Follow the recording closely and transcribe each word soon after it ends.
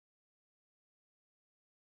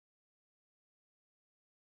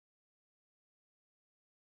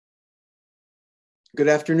Good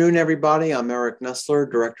afternoon, everybody. I'm Eric Nestler,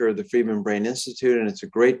 Director of the MAVEN Institute, and it's a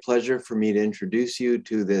great pleasure for me to introduce you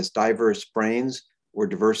to this Diverse Brains or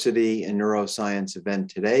Diversity in Neuroscience event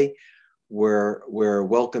today, where we're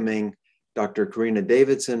welcoming Dr. Karina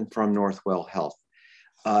Davidson from Northwell Health.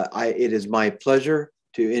 It is my pleasure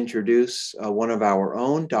to introduce one of our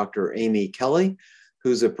own, Dr. Amy Kelley,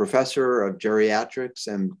 who's a professor of geriatrics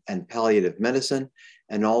and palliative medicine,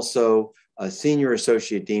 and also a Senior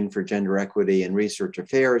Associate Dean for Gender Equity and Research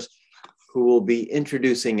Affairs, who will be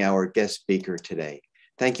introducing our guest speaker today.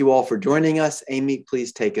 Thank you all for joining us. Amy,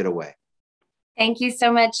 please take it away. Thank you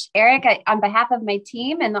so much, Eric. On behalf of my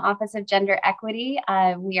team and the Office of Gender Equity,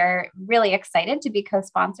 we are really excited to be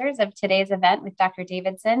co-sponsors of today's event with Dr.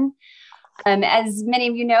 Davidson. As many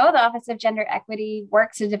of you know, the Office of Gender Equity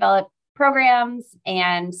works to develop programs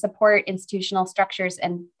and support institutional structures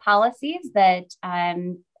and policies that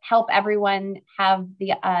help everyone have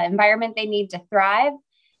the environment they need to thrive.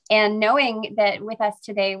 And knowing that with us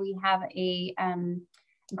today, we have a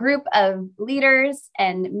group of leaders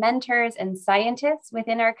and mentors and scientists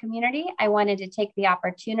within our community, I wanted to take the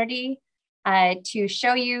opportunity to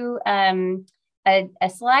show you a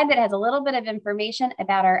slide that has a little bit of information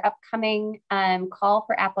about our upcoming call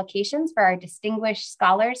for applications for our Distinguished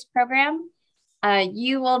Scholars Program.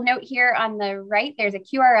 You will note here on the right, there's a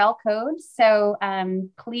QRL code. So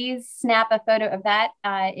please snap a photo of that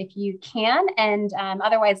if you can, and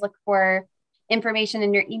otherwise look for information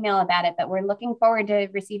in your email about it. But we're looking forward to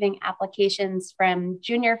receiving applications from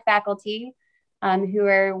junior faculty who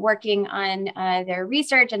are working on their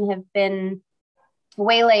research and have been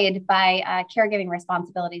waylaid by caregiving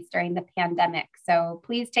responsibilities during the pandemic. So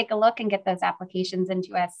please take a look and get those applications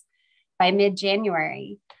into us by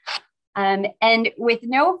mid-January. And with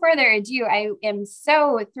no further ado, I am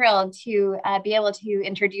so thrilled to be able to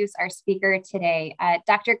introduce our speaker today.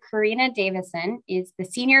 Dr. Karina Davidson is the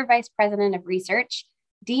Senior Vice President of Research,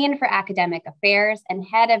 Dean for Academic Affairs, and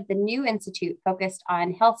head of the new institute focused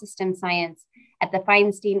on health system science at the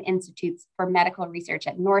Feinstein Institute for Medical Research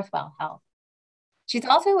at Northwell Health. She's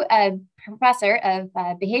also a professor of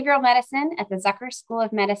behavioral medicine at the Zucker School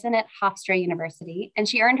of Medicine at Hofstra University, and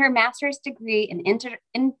she earned her master's degree in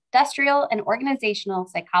industrial and organizational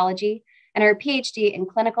psychology and her PhD in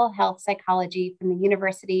clinical health psychology from the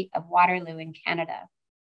University of Waterloo in Canada.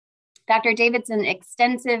 Dr. Davidson's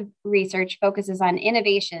extensive research focuses on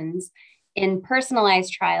innovations in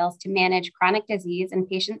personalized trials to manage chronic disease and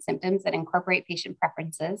patient symptoms that incorporate patient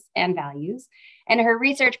preferences and values. And her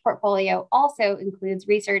research portfolio also includes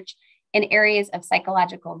research in areas of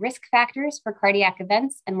psychological risk factors for cardiac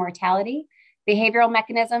events and mortality, behavioral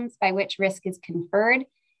mechanisms by which risk is conferred,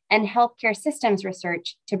 and healthcare systems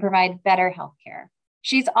research to provide better healthcare.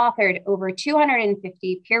 She's authored over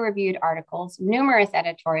 250 peer-reviewed articles, numerous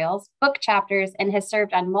editorials, book chapters, and has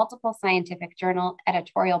served on multiple scientific journal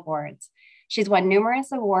editorial boards. She's won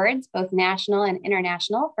numerous awards, both national and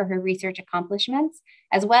international, for her research accomplishments,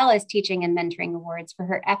 as well as teaching and mentoring awards for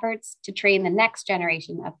her efforts to train the next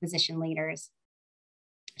generation of physician leaders.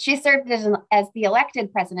 She served as the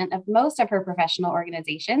elected president of most of her professional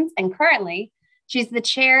organizations, and currently, she's the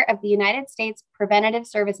chair of the United States Preventive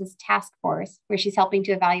Services Task Force, where she's helping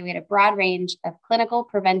to evaluate a broad range of clinical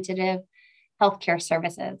preventative healthcare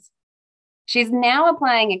services. She's now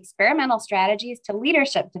applying experimental strategies to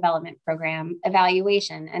leadership development program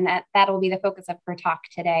evaluation, and that will be the focus of her talk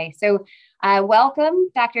today. So welcome,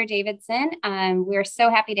 Dr. Davidson. We're so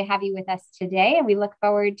happy to have you with us today, and we look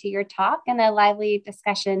forward to your talk and a lively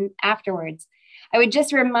discussion afterwards. I would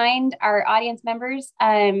just remind our audience members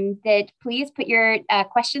that please put your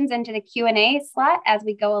questions into the Q&A slot as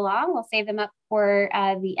we go along. We'll save them up for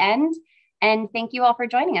the end. And thank you all for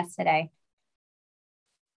joining us today.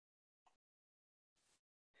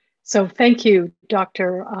 So thank you,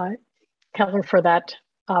 Dr. Keller, for that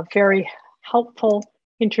very helpful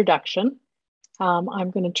introduction.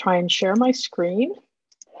 I'm going to try and share my screen.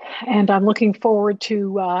 And I'm looking forward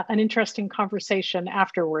to an interesting conversation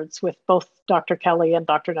afterwards with both Dr. Kelley and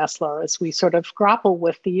Dr. Nestler as we sort of grapple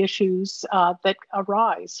with the issues that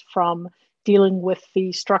arise from dealing with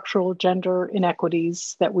the structural gender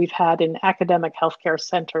inequities that we've had in academic healthcare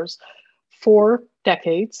centers for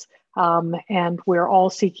decades. And we're all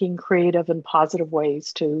seeking creative and positive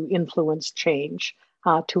ways to influence change,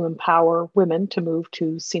 to empower women to move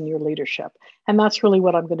to senior leadership. And that's really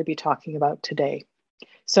what I'm going to be talking about today.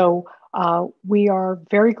 So we are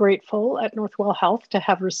very grateful at Northwell Health to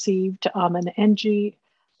have received an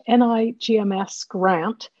NIGMS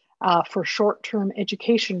grant for short-term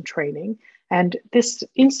education training. And this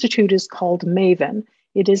institute is called MAVEN.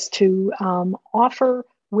 It is to offer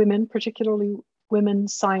women, particularly women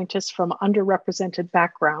scientists from underrepresented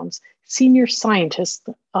backgrounds, senior scientist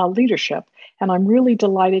leadership. And I'm really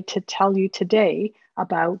delighted to tell you today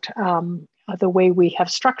about the way we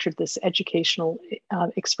have structured this educational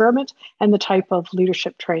experiment and the type of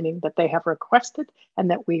leadership training that they have requested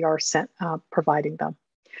and that we are providing them.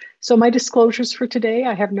 So my disclosures for today,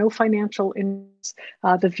 I have no financial interests.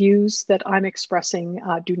 The views that I'm expressing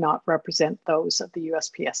do not represent those of the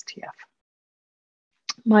USPSTF.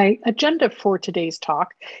 My agenda for today's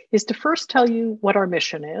talk is to first tell you what our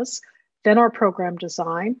mission is, then our program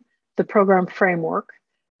design, the program framework,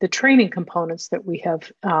 the training components that we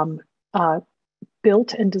have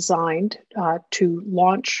built and designed to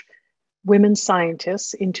launch women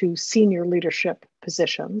scientists into senior leadership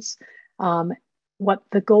positions, what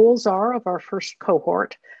the goals are of our first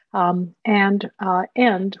cohort, and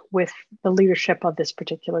end with the leadership of this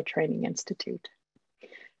particular training institute.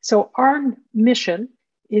 So our mission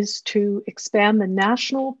is to expand the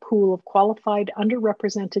national pool of qualified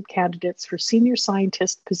underrepresented candidates for senior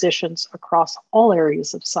scientist positions across all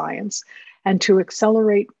areas of science, and to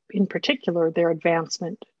accelerate, in particular, their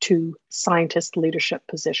advancement to scientist leadership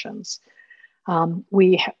positions.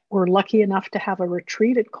 We were lucky enough to have a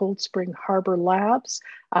retreat at Cold Spring Harbor Labs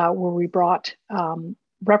where we brought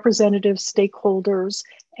representative stakeholders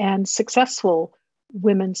and successful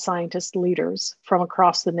women scientist leaders from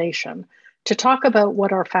across the nation to talk about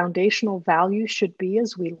what our foundational values should be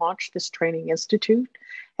as we launch this training institute.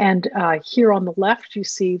 And here on the left, you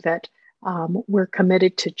see that we're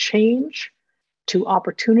committed to change, to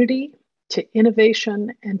opportunity, to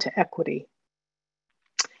innovation, and to equity.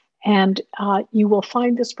 And you will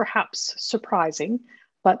find this perhaps surprising,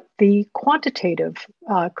 but the quantitative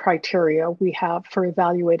criteria we have for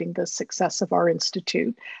evaluating the success of our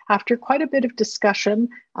institute, after quite a bit of discussion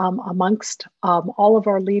amongst all of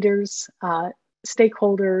our leaders,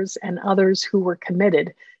 stakeholders, and others who were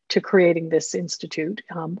committed to creating this institute,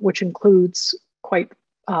 which includes quite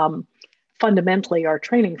fundamentally our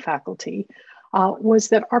training faculty, was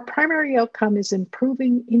that our primary outcome is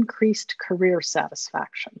improving increased career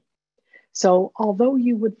satisfaction. So although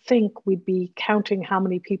you would think we'd be counting how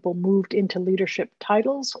many people moved into leadership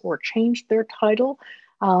titles or changed their title,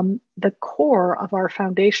 the core of our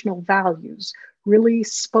foundational values really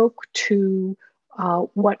spoke to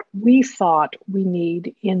what we thought we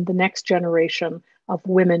need in the next generation of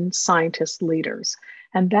women scientist leaders.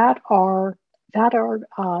 And that are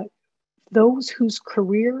those whose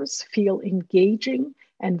careers feel engaging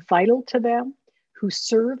and vital to them, who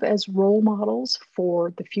serve as role models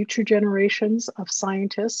for the future generations of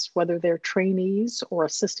scientists, whether they're trainees or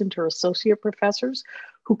assistant or associate professors,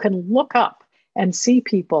 who can look up and see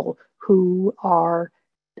people who are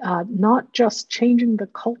not just changing the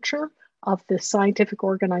culture of the scientific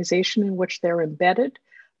organization in which they're embedded,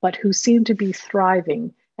 but who seem to be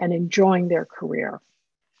thriving and enjoying their career.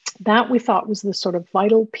 That we thought was the sort of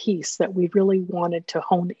vital piece that we really wanted to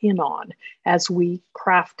hone in on as we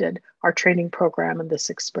crafted our training program in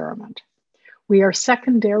this experiment. We are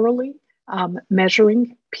secondarily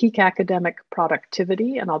measuring peak academic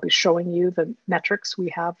productivity, and I'll be showing you the metrics we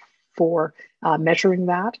have for measuring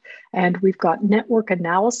that. And we've got network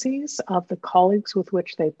analyses of the colleagues with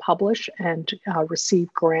which they publish and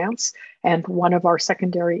receive grants. And one of our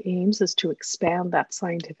secondary aims is to expand that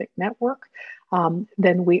scientific network.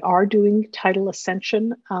 Then we are doing title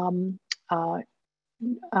ascension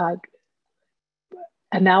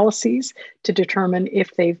analyses to determine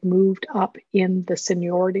if they've moved up in the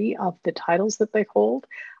seniority of the titles that they hold.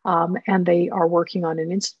 And they are working on an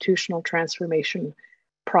institutional transformation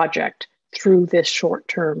project through this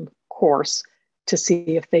short-term course to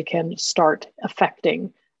see if they can start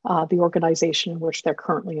affecting the organization in which they're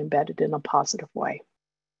currently embedded in a positive way.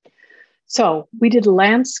 So we did a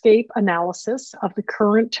landscape analysis of the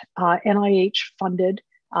current NIH-funded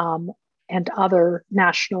and other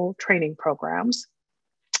national training programs.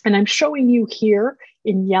 And I'm showing you here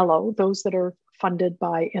in yellow, those that are funded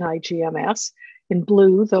by NIGMS, in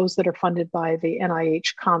blue, those that are funded by the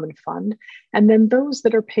NIH Common Fund, and then those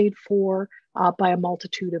that are paid for by a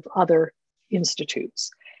multitude of other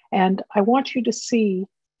institutes. And I want you to see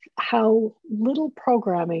how little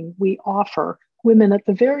programming we offer women at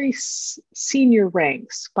the very senior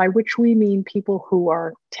ranks, by which we mean people who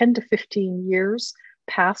are 10 to 15 years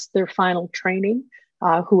past their final training,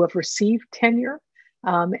 who have received tenure,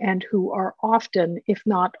 and who are often, if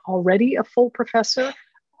not already a full professor,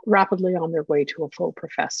 rapidly on their way to a full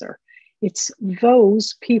professor. It's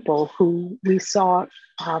those people who we saw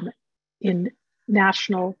in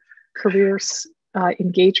national career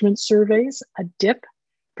engagement surveys, a dip,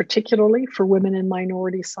 particularly for women and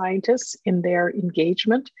minority scientists in their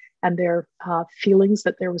engagement and their feelings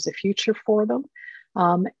that there was a future for them.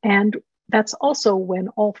 And that's also when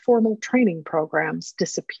all formal training programs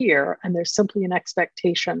disappear and there's simply an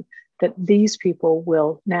expectation that these people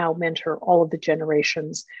will now mentor all of the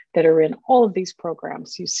generations that are in all of these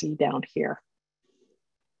programs you see down here.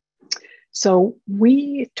 So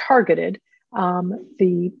we targeted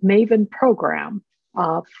the MAVEN program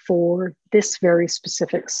for this very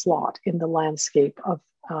specific slot in the landscape of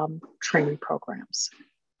training programs.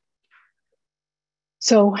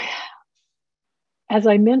 So, as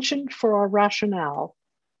I mentioned, for our rationale,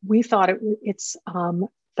 we thought it's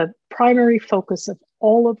the primary focus of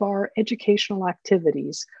all of our educational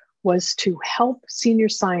activities was to help senior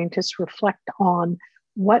scientists reflect on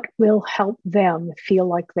what will help them feel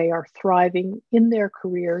like they are thriving in their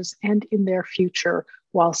careers and in their future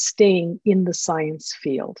while staying in the science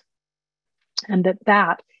field. And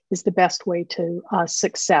that is the best way to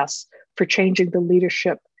success for changing the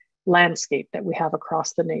leadership landscape that we have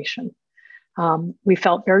across the nation. We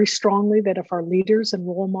felt very strongly that if our leaders and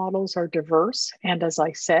role models are diverse and, as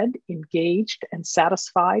I said, engaged and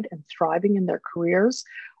satisfied and thriving in their careers,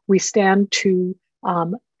 we stand to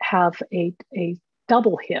have a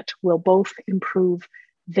double hit. We'll both improve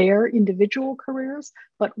their individual careers,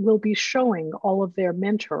 but we'll be showing all of their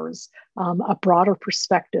mentors a broader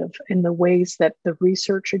perspective in the ways that the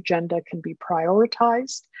research agenda can be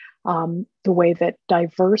prioritized, the way that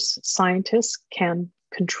diverse scientists can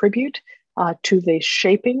contribute to the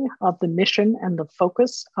shaping of the mission and the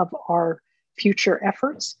focus of our future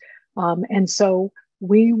efforts. And so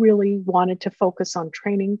we really wanted to focus on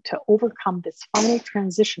training to overcome this final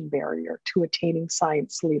transition barrier to attaining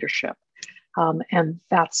science leadership. And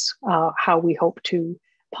that's how we hope to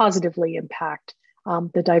positively impact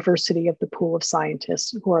the diversity of the pool of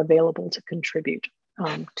scientists who are available to contribute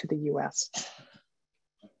to the US.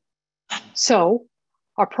 So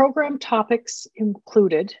our program topics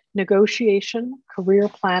included negotiation, career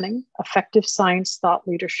planning, effective science thought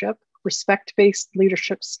leadership, respect-based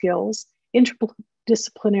leadership skills,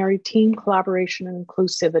 interdisciplinary team collaboration and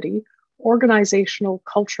inclusivity, organizational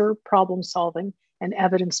culture, problem solving, and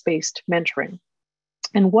evidence-based mentoring.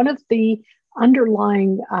 And one of the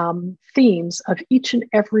underlying themes of each and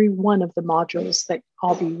every one of the modules that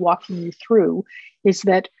I'll be walking you through is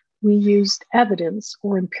that we used evidence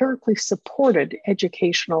or empirically supported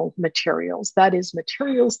educational materials, that is,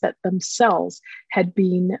 materials that themselves had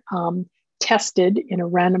been tested in a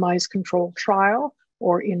randomized controlled trial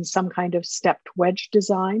or in some kind of stepped wedge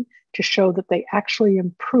design to show that they actually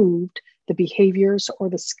improved the behaviors or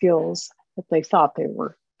the skills that they thought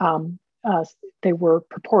they were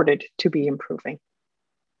purported to be improving.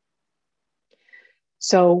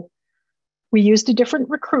 So we used a different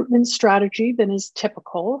recruitment strategy than is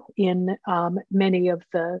typical in many of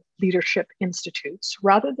the leadership institutes.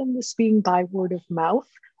 Rather than this being by word of mouth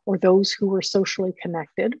or those who were socially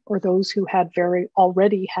connected or those who had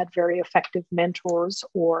already had very effective mentors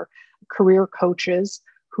or career coaches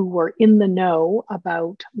who were in the know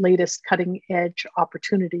about latest cutting edge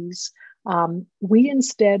opportunities, we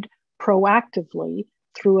instead proactively,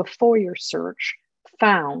 through a FOIA search,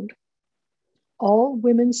 found all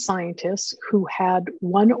women scientists who had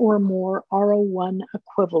one or more R01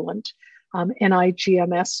 equivalent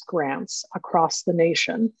NIGMS grants across the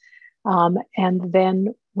nation. And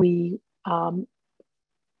then we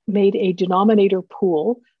made a denominator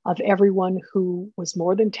pool of everyone who was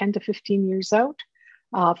more than 10 to 15 years out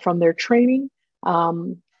from their training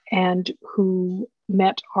and who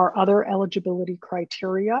met our other eligibility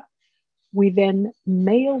criteria. We then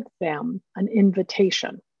mailed them an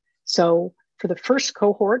invitation. So for the first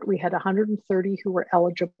cohort, we had 130 who were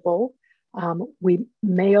eligible. We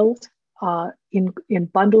mailed in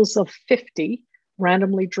bundles of 50,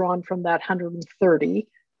 randomly drawn from that 130,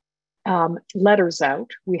 letters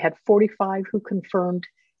out. We had 45 who confirmed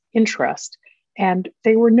interest, and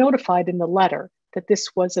they were notified in the letter that this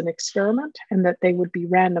was an experiment and that they would be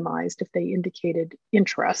randomized if they indicated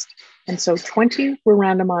interest. And so 20 were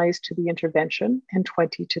randomized to the intervention and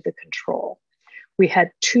 20 to the control. We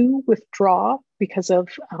had 2 withdraw because of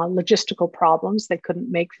logistical problems. They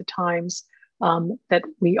couldn't make the times that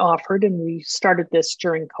we offered, and we started this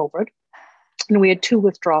during COVID. And we had 2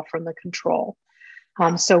 withdraw from the control.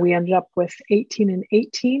 So we ended up with 18 and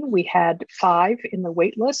 18. We had 5 in the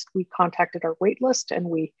wait list. We contacted our wait list and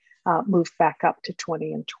we moved back up to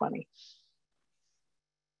 20 and 20.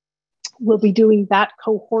 We'll be doing that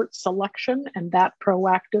cohort selection and that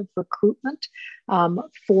proactive recruitment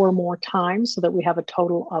 4 more times so that we have a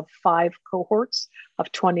total of 5 cohorts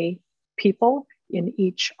of 20 people in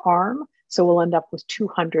each arm. So we'll end up with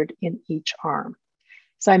 200 in each arm.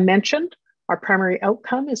 As I mentioned, Our primary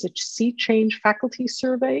outcome is a sea change faculty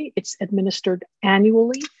survey. It's administered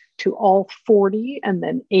annually to all 40 and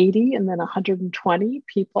then 80 and then 120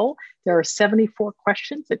 people. There are 74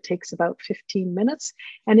 questions. It takes about 15 minutes,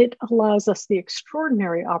 and it allows us the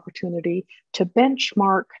extraordinary opportunity to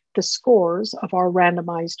benchmark the scores of our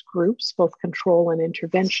randomized groups, both control and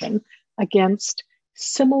intervention, against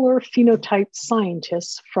similar phenotyped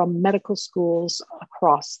scientists from medical schools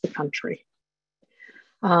across the country.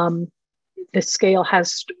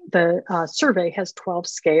 The survey has 12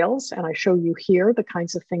 scales, and I show you here the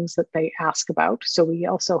kinds of things that they ask about. So we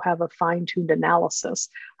also have a fine-tuned analysis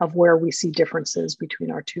of where we see differences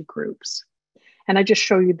between our two groups. And I just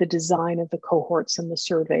show you the design of the cohorts and the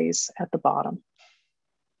surveys at the bottom.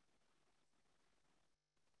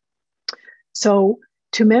 So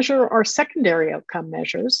to measure our secondary outcome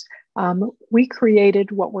measures, we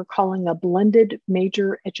created what we're calling a blended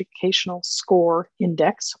major educational score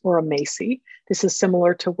index, or a MASc. This is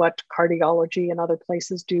similar to what cardiology and other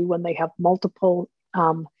places do when they have multiple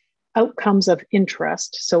outcomes of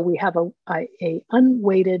interest. So we have a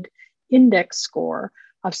unweighted index score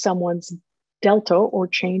of someone's delta, or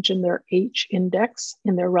change in their H index,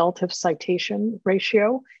 in their relative citation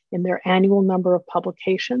ratio, in their annual number of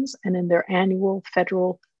publications, and in their annual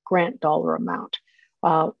federal grant dollar amount.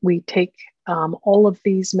 We take all of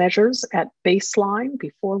these measures at baseline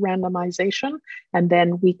before randomization, and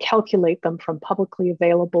then we calculate them from publicly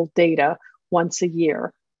available data once a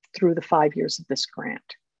year through the 5 years of this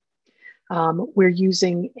grant. We're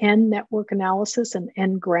using N network analysis and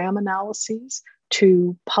N gram analyses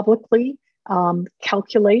to publicly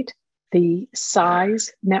calculate the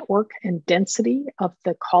size, network, and density of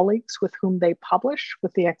the colleagues with whom they publish,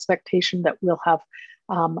 with the expectation that we'll have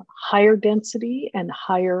higher density and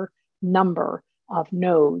higher number of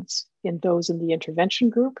nodes in those in the intervention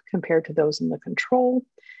group compared to those in the control.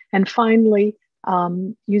 And finally,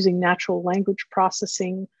 using natural language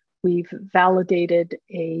processing, we've validated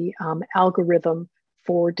a algorithm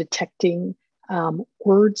for detecting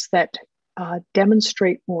words that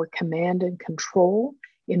demonstrate more command and control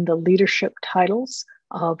in the leadership titles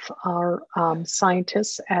of our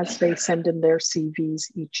scientists as they send in their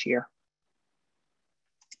CVs each year.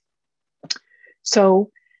 So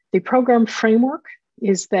the program framework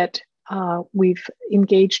is that we've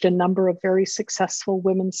engaged a number of very successful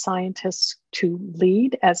women scientists to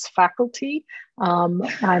lead as faculty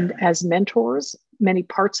and as mentors many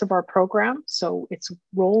parts of our program. So it's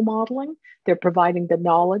role modeling. They're providing the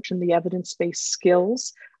knowledge and the evidence-based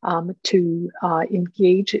skills to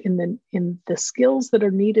engage in the skills that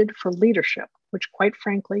are needed for leadership, which quite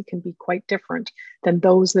frankly can be quite different than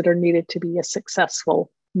those that are needed to be a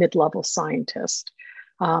successful mid-level scientist.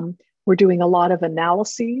 We're doing a lot of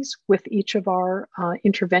analyses with each of our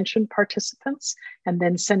intervention participants and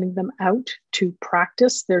then sending them out to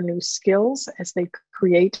practice their new skills as they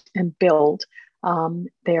create and build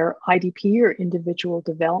their IDP, or individual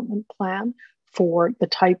development plan, for the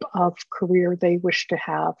type of career they wish to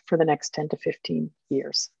have for the next 10 to 15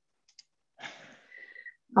 years.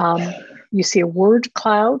 You see a word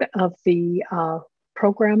cloud of the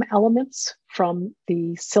program elements from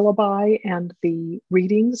the syllabi and the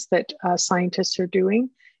readings that scientists are doing.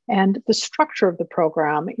 And the structure of the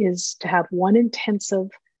program is to have one intensive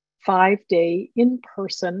 5-day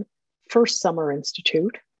in-person first summer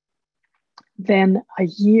institute, then a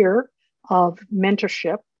year of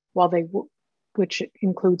mentorship which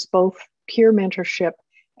includes both peer mentorship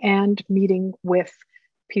and meeting with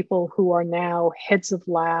people who are now heads of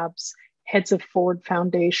labs, heads of Ford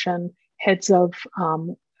Foundation, heads of,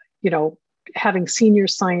 having senior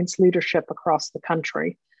science leadership across the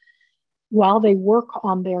country, while they work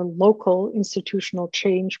on their local institutional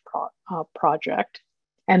change project.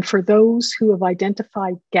 And for those who have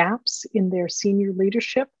identified gaps in their senior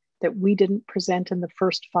leadership that we didn't present in the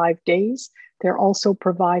first 5 days, they're also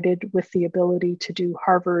provided with the ability to do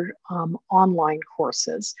Harvard online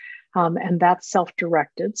courses. And that's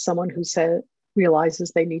self-directed. Someone who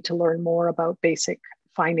realizes they need to learn more about basic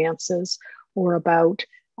finances or about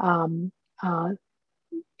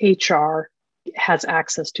HR has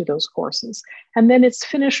access to those courses. And then it's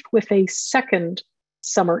finished with a second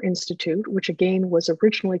summer institute, which again was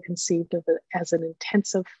originally conceived of as an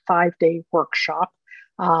intensive 5-day workshop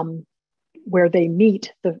where they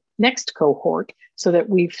meet the next cohort, so that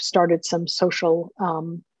we've started some social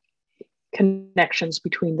connections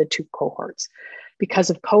between the two cohorts. Because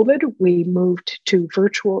of COVID, we moved to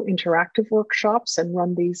virtual interactive workshops and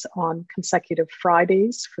run these on consecutive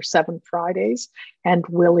Fridays for 7 Fridays, and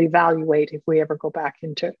we'll evaluate if we ever go back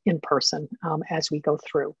into in-person as we go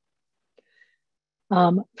through.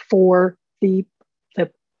 For the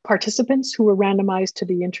Participants who were randomized to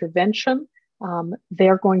the intervention,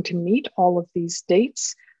 they're going to meet all of these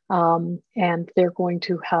dates, and they're going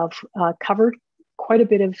to have covered quite a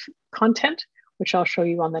bit of content, which I'll show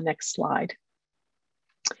you on the next slide.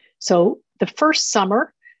 So the first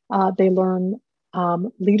summer, they learn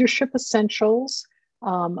leadership essentials,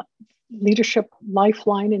 leadership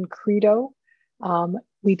lifeline and credo.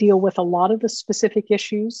 We deal with a lot of the specific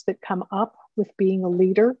issues that come up with being a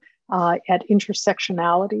leader at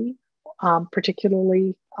intersectionality,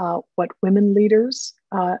 particularly what women leaders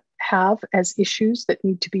have as issues that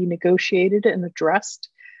need to be negotiated and addressed.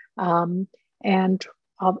 And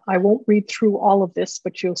I won't read through all of this,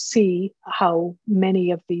 but you'll see how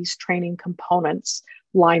many of these training components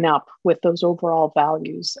line up with those overall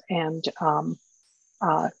values and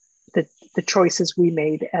the choices we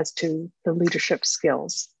made as to the leadership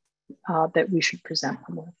skills that we should present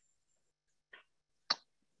them with.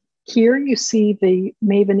 Here you see the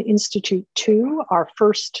MAVEN Institute 2, our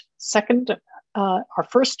first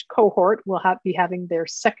cohort will be having their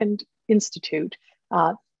second institute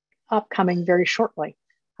upcoming very shortly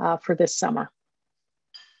for this summer.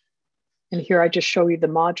 And here I just show you the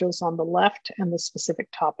modules on the left and the specific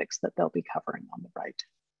topics that they'll be covering on the right.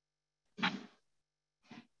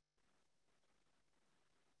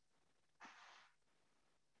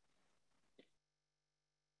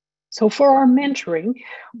 So for our mentoring,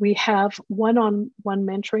 we have one-on-one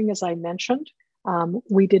mentoring, as I mentioned.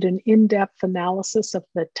 We did an in-depth analysis of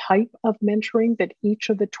the type of mentoring that each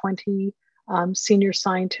of the 20 senior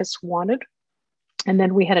scientists wanted. And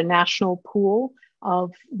then we had a national pool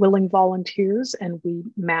of willing volunteers and we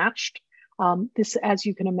matched. This, as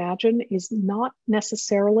you can imagine, is not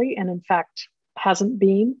necessarily, and in fact hasn't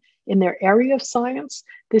been, in their area of science.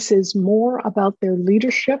 This is more about their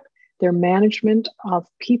leadership, their management of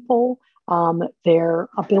people, their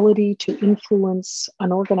ability to influence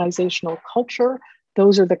an organizational culture.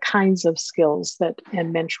 Those are the kinds of skills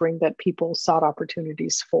and mentoring that people sought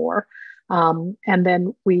opportunities for. And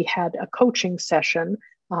then we had a coaching session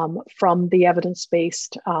from the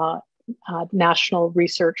evidence-based National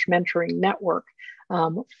Research Mentoring Network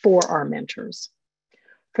for our mentors.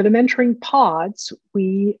 For the mentoring pods,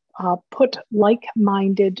 we put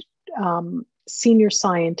like-minded senior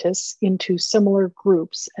scientists into similar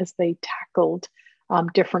groups as they tackled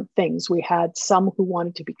different things. We had some who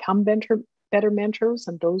wanted to become better mentors,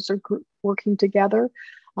 and those are working together.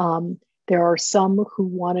 There are some who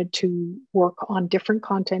wanted to work on different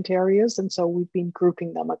content areas, and so we've been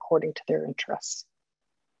grouping them according to their interests.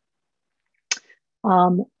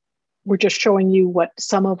 We're just showing you what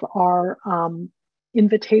some of our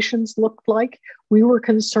invitations looked like. We were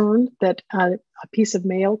concerned that a piece of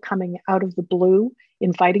mail coming out of the blue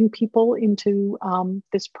inviting people into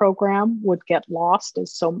this program would get lost,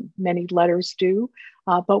 as so many letters do.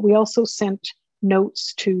 But we also sent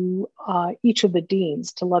notes to each of the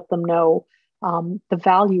deans to let them know the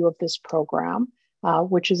value of this program,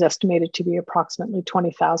 which is estimated to be approximately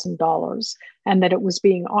 $20,000, and that it was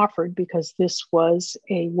being offered because this was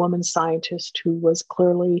a woman scientist who was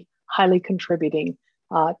clearly highly contributing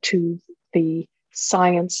to the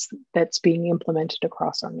science that's being implemented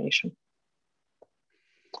across our nation.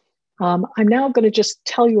 I'm now going to just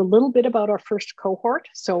tell you a little bit about our first cohort.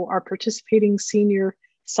 So our participating senior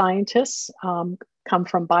scientists come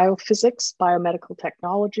from biophysics, biomedical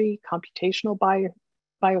technology, computational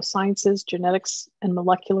biosciences, genetics and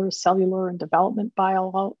molecular, cellular and development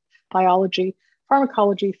biology,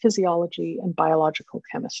 pharmacology, physiology, and biological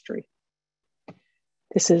chemistry.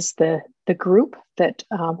 This is the group that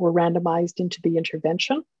were randomized into the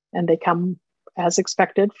intervention, and they come, as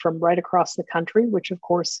expected, from right across the country, which of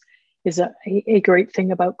course is a great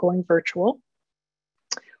thing about going virtual.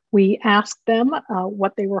 We asked them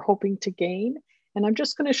what they were hoping to gain, and I'm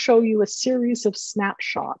just going to show you a series of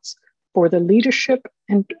snapshots for the leadership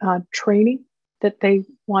and training that they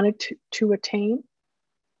wanted to attain.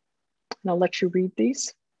 And I'll let you read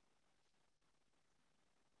these.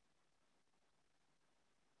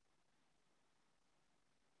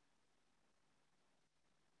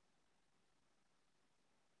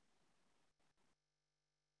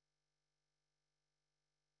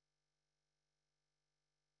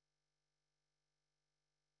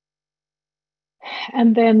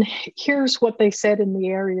 And then here's what they said in the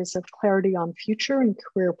areas of clarity on future and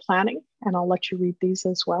career planning. And I'll let you read these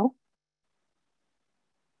as well.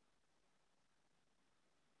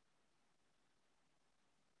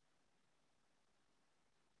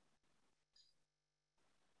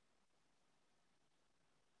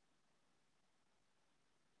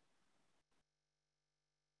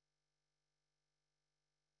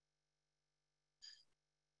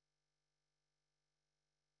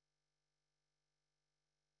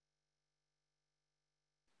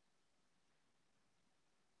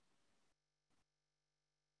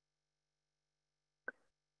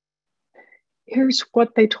 Here's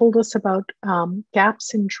what they told us about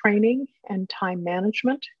gaps in training and time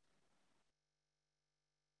management.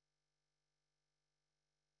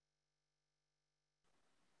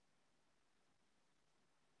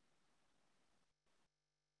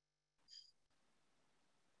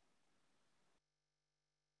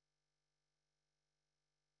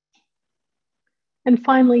 And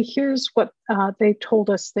finally, here's what they told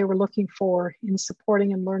us they were looking for in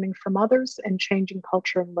supporting and learning from others and changing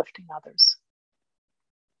culture and lifting others.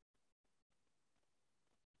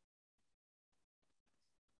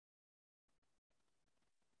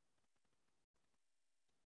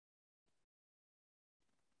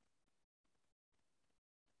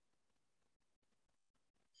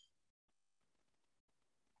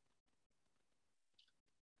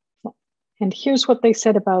 And here's what they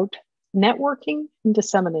said about networking and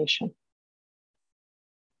dissemination.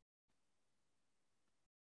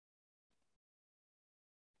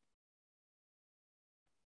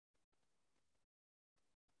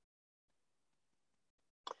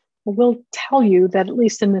 I will tell you that at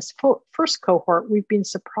least in this first cohort, we've been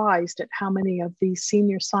surprised at how many of these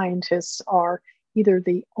senior scientists are either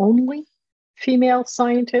the only female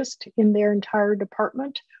scientist in their entire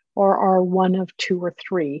department or are one of two or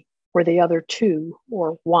three, where the other two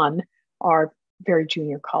or one are very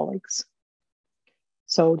junior colleagues.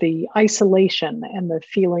 So the isolation and the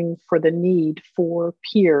feeling for the need for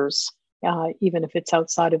peers, even if it's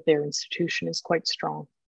outside of their institution, is quite strong.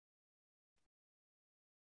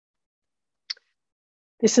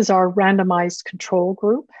 This is our randomized control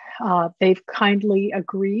group. They've kindly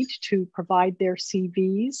agreed to provide their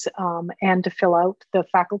CVs and to fill out the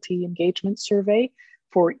faculty engagement survey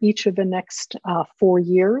for each of the next 4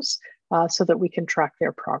 years so that we can track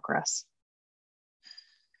their progress.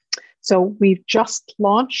 So we've just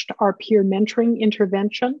launched our peer mentoring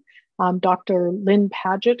intervention. Dr. Lynn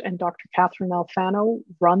Paget and Dr. Catherine Alfano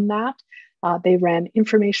run that. They ran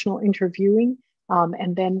informational interviewing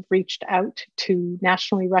and then reached out to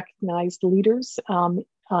nationally recognized leaders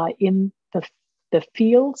in the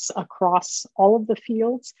fields, across all of the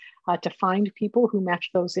fields, to find people who match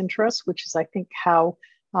those interests, which is, I think, how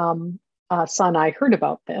Sinai heard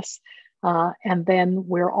about this. And then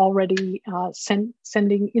we're already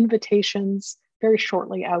sending invitations very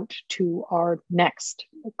shortly out to our next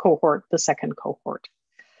cohort, the second cohort.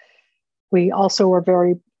 We also are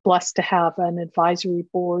very blessed to have an advisory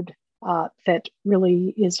board that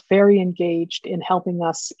really is very engaged in helping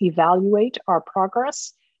us evaluate our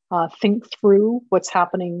progress, think through what's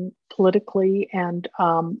happening politically and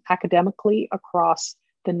academically across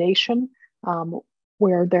the nation,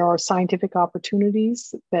 where there are scientific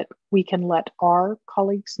opportunities that we can let our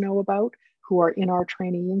colleagues know about who are in our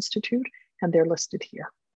training institute, and they're listed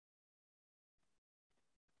here.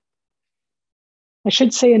 I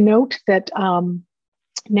should say a note that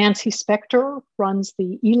Nancy Spector runs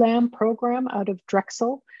the ELAM program out of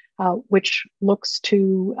Drexel, which looks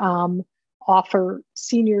to offer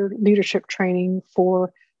senior leadership training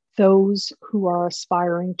for those who are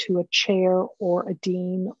aspiring to a chair or a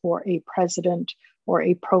dean or a president or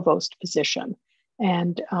a provost position.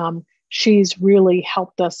 And she's really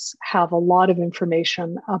helped us have a lot of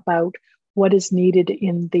information about what is needed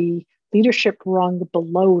in the leadership rung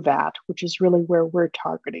below that, which is really where we're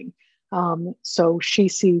targeting. So she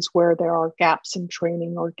sees where there are gaps in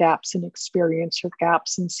training or gaps in experience or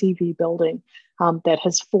gaps in CV building that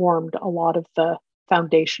has formed a lot of the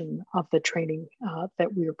foundation of the training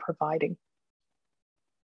that we're providing.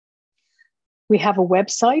 We have a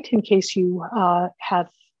website in case you have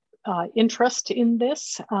interest in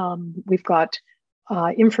this. We've got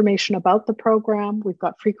information about the program. We've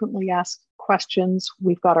got frequently asked questions.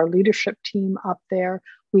 We've got our leadership team up there.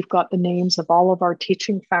 We've got the names of all of our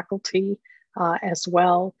teaching faculty as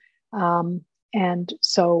well. And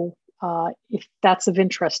so if that's of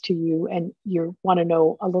interest to you and you want to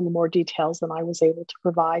know a little more details than I was able to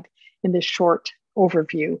provide in this short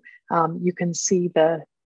overview, you can see the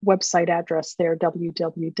website address there,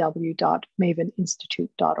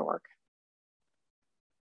 www.maveninstitute.org.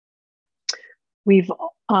 We've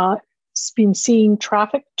been seeing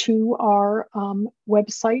traffic to our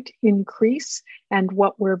website increase, and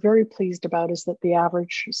what we're very pleased about is that the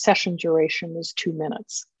average session duration is 2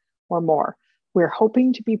 minutes or more. We're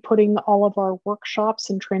hoping to be putting all of our workshops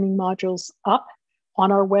and training modules up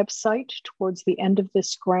on our website towards the end of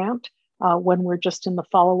this grant when we're just in the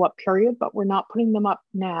follow-up period, but we're not putting them up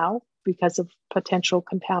now because of potential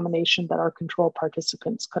contamination that our control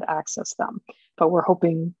participants could access them. But we're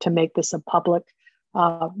hoping to make this a public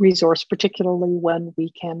resource, particularly when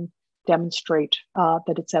we can demonstrate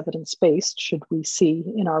that it's evidence-based, should we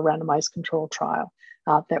see in our randomized control trial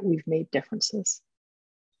that we've made differences.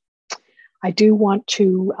 I do want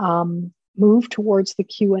to move towards the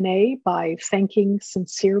Q&A by thanking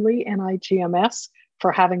sincerely NIGMS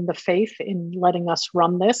for having the faith in letting us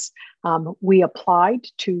run this. We applied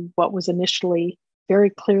to what was initially very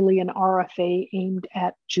clearly an RFA aimed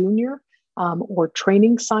at junior or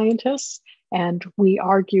training scientists. And we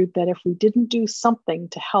argued that if we didn't do something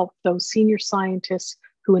to help those senior scientists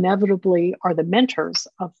who inevitably are the mentors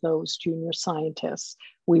of those junior scientists,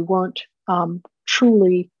 we weren't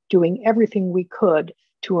truly doing everything we could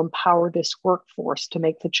to empower this workforce to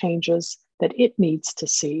make the changes that it needs to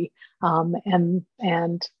see.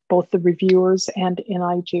 And both the reviewers and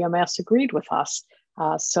NIGMS agreed with us.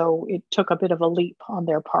 So it took a bit of a leap on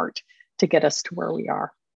their part to get us to where we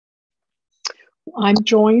are. I'm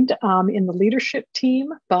joined in the leadership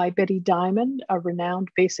team by Betty Diamond, a renowned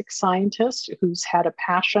basic scientist who's had a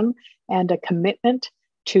passion and a commitment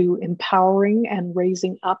to empowering and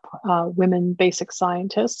raising up women basic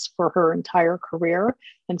scientists for her entire career.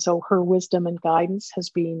 And so her wisdom and guidance has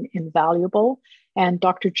been invaluable. And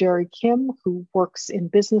Dr. Jerry Kim, who works in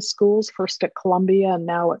business schools, first at Columbia and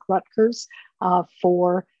now at Rutgers,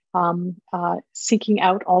 for seeking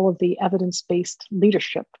out all of the evidence-based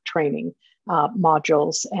leadership training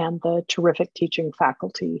modules, and the terrific teaching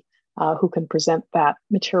faculty who can present that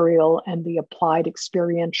material and the applied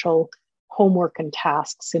experiential homework and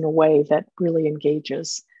tasks in a way that really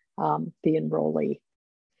engages the enrollee.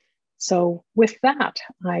 So with that,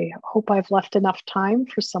 I hope I've left enough time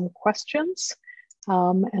for some questions,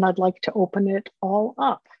 and I'd like to open it all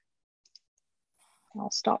up.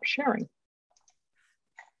 I'll stop sharing.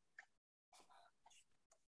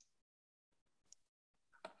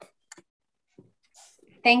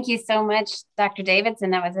 Thank you so much, Dr.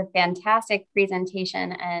 Davidson. That was a fantastic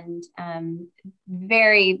presentation and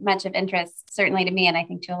very much of interest, certainly to me, and I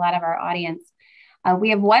think to a lot of our audience.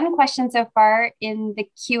 We have one question so far in the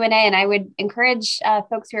Q&A, and I would encourage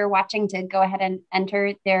folks who are watching to go ahead and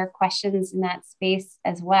enter their questions in that space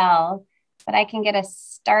as well. But I can get us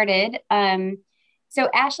started. So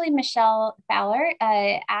Ashley Michelle Fowler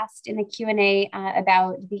asked in the Q&A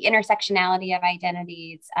about the intersectionality of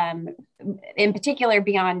identities, in particular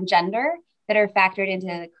beyond gender, that are factored into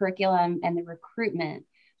the curriculum and the recruitment.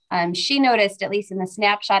 She noticed, at least in the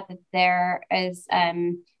snapshot, that there is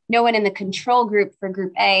no one in the control group for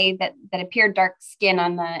Group A that appeared dark skin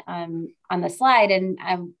on the slide. And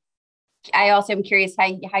I also am curious how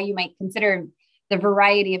you might consider the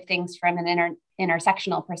variety of things from an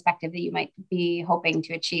intersectional perspective that you might be hoping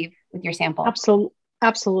to achieve with your sample.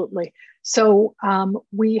 Absolutely. So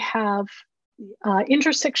we have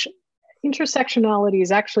intersectionality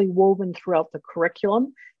is actually woven throughout the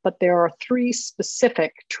curriculum, but there are 3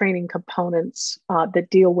 specific training components that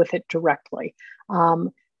deal with it directly.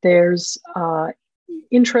 There's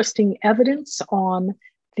interesting evidence on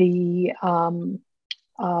the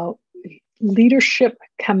leadership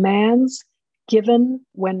commands given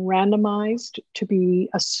when randomized to be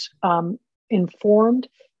informed.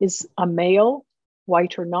 Is a male,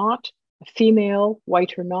 white or not, a female,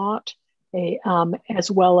 white or not, as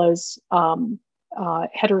well as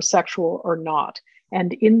heterosexual or not.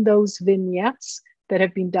 And in those vignettes that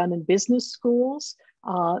have been done in business schools,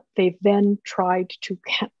 they've then tried to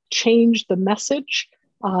change the message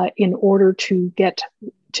in order to get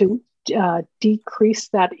to decrease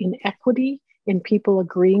that inequity in people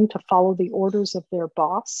agreeing to follow the orders of their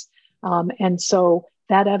boss. And so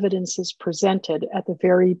that evidence is presented at the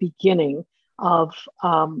very beginning of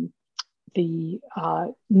the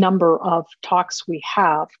number of talks we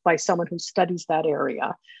have by someone who studies that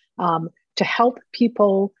area, to help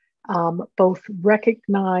people both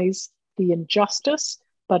recognize the injustice,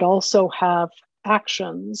 but also have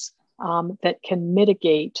actions that can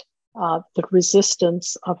mitigate the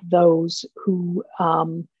resistance of those who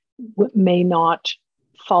may not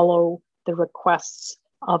follow the requests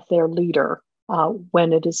of their leader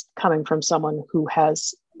when it is coming from someone who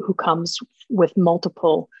comes with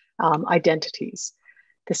multiple identities.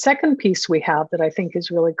 The second piece we have that I think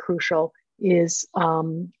is really crucial is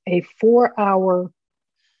a 4-hour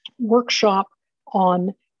workshop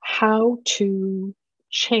on how to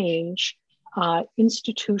change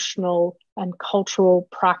institutional and cultural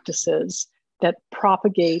practices that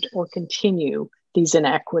propagate or continue these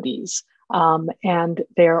inequities. And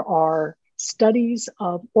there are studies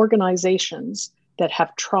of organizations that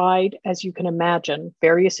have tried, as you can imagine,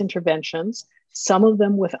 various interventions, some of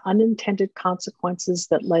them with unintended consequences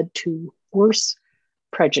that led to worse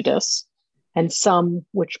prejudice, and some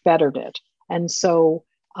which bettered it. And so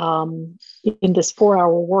in this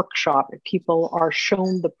 4-hour workshop, people are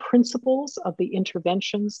shown the principles of the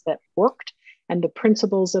interventions that worked and the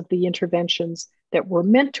principles of the interventions that were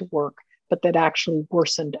meant to work, but that actually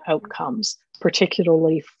worsened outcomes,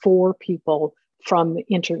 particularly for people from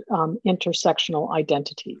intersectional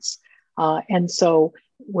identities. And so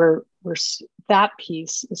that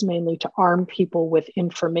piece is mainly to arm people with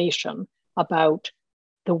information about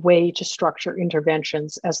the way to structure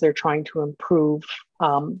interventions as they're trying to improve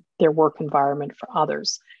their work environment for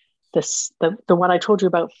others. The one I told you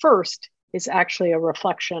about first is actually a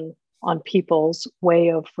reflection on people's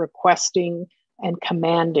way of requesting and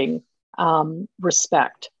commanding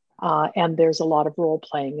respect. And there's a lot of role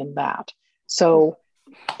playing in that. So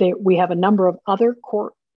we have a number of other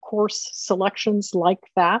course selections like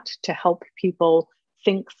that to help people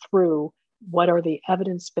think through what are the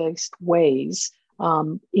evidence-based ways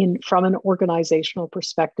from an organizational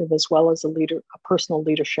perspective, as well as a personal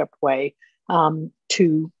leadership way,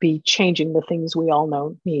 to be changing the things we all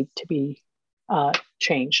know need to be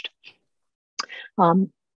changed.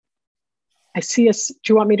 I see us.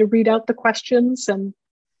 Do you want me to read out the questions? And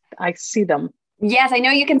I see them. Yes, I know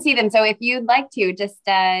you can see them. So if you'd like to, just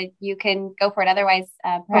you can go for it. Otherwise,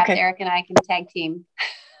 perhaps okay. Eric and I can tag team.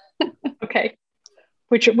 Okay,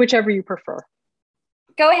 whichever you prefer.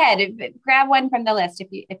 Go ahead. Grab one from the list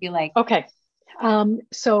if you like. Okay.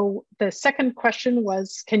 So the second question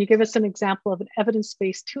was, can you give us an example of an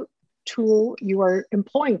evidence-based tool you are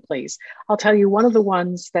employing, please? I'll tell you one of the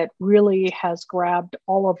ones that really has grabbed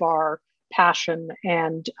all of our passion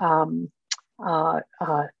and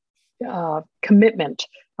commitment,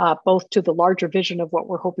 both to the larger vision of what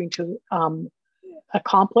we're hoping to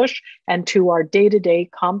accomplish and to our day-to-day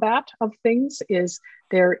combat of things.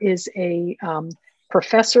 There is a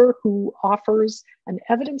professor who offers an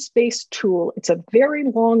evidence-based tool. It's a very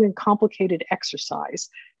long and complicated exercise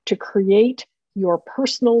to create your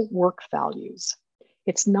personal work values.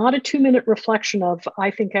 It's not a 2-minute reflection of, I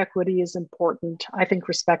think equity is important, I think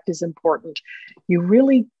respect is important. You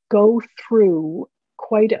really go through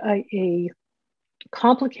quite a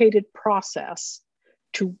complicated process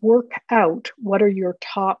to work out what are your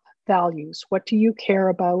top values. What do you care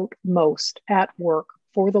about most at work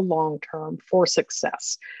for the long term, for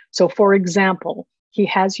success? So for example, he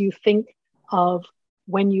has you think of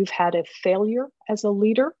when you've had a failure as a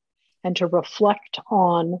leader and to reflect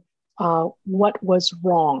on what was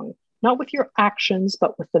wrong, not with your actions,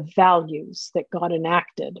 but with the values that got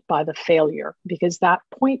enacted by the failure, because that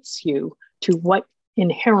points you to what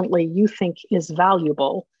inherently you think is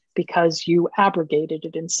valuable because you abrogated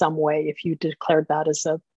it in some way if you declared that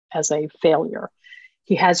as a failure.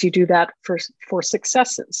 He has you do that for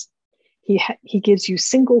successes. He gives you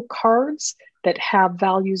single cards that have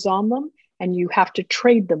values on them, and you have to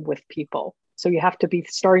trade them with people. So you have to be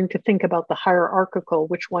starting to think about the hierarchical,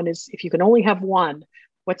 which one is, if you can only have one,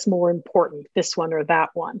 what's more important, this one or that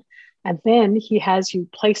one? And then he has you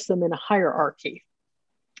place them in a hierarchy.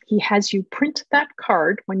 He has you print that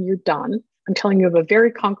card when you're done. I'm telling you of a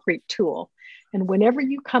very concrete tool. And whenever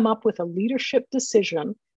you come up with a leadership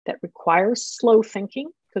decision that requires slow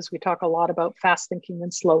thinking, because we talk a lot about fast thinking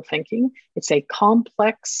and slow thinking, it's a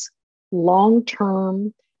complex,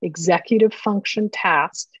 long-term executive function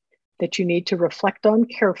task that you need to reflect on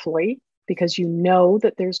carefully, because you know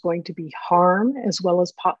that there's going to be harm as well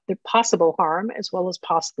as possible harm as well as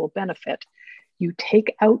possible benefit. You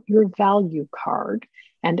take out your value card,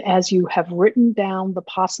 and as you have written down the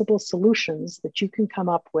possible solutions that you can come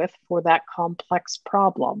up with for that complex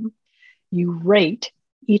problem, you rate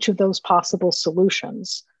each of those possible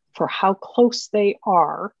solutions for how close they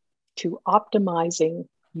are to optimizing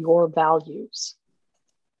your values.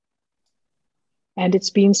 And it's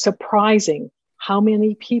been surprising how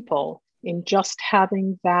many people, in just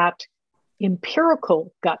having that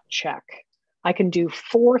empirical gut check, I can do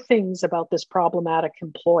 4 things about this problematic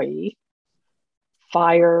employee: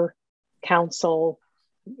 fire, counsel,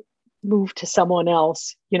 move to someone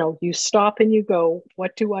else. You stop and you go,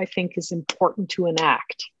 what do I think is important to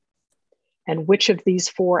enact? And which of these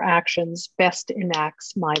 4 actions best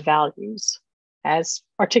enacts my values as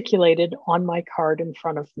articulated on my card in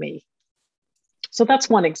front of me? So that's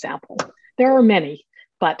one example. There are many,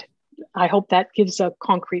 but I hope that gives a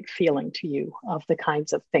concrete feeling to you of the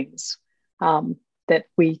kinds of things that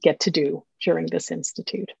we get to do during this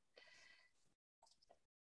institute.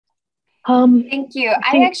 Thank you.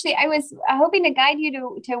 I was hoping to guide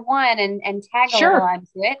you to one and tag a little onto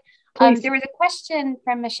it. There was a question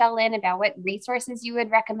from Michelle Lynn about what resources you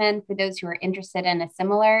would recommend for those who are interested in a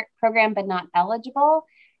similar program but not eligible.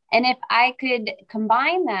 And if I could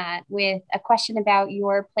combine that with a question about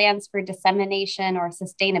your plans for dissemination or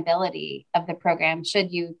sustainability of the program,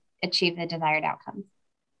 should you achieve the desired outcomes.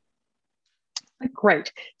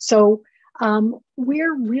 Great. So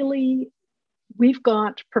We've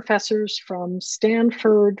got professors from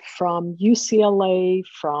Stanford, from UCLA,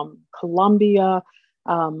 from Columbia,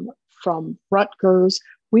 from Rutgers.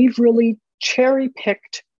 We've really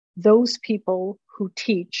cherry-picked those people who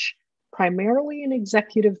teach primarily in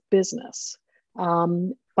executive business,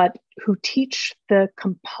 but who teach the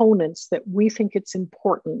components that we think it's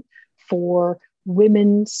important for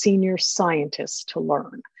women senior scientists to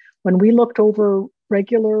learn. When we looked over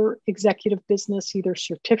regular executive business, either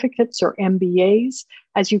certificates or MBAs,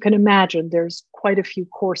 as you can imagine, there's quite a few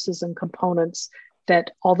courses and components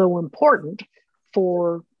that, although important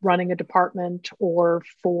for running a department or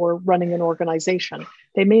for running an organization,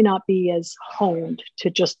 they may not be as honed to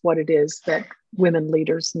just what it is that women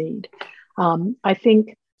leaders need. I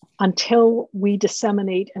think until we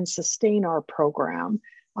disseminate and sustain our program,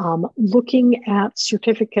 looking at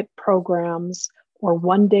certificate programs or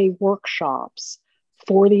one-day workshops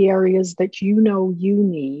for the areas that you know you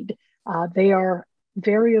need, they are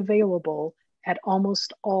very available at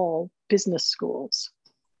almost all business schools.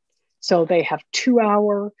 So they have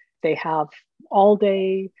 2-hour, they have all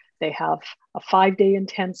day, they have a 5-day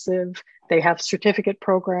intensive, they have certificate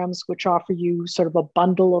programs which offer you sort of a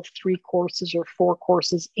bundle of 3 courses or 4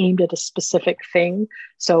 courses aimed at a specific thing.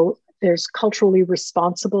 So there's culturally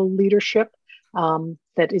responsible leadership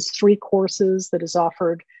that is 3 courses that is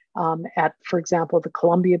offered at, for example, the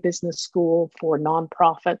Columbia Business School for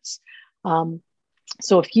nonprofits.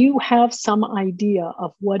 So if you have some idea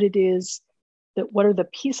of what it is, what are the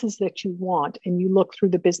pieces that you want, and you look through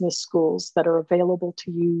the business schools that are available to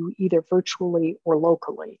you either virtually or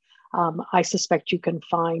locally, I suspect you can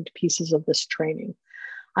find pieces of this training.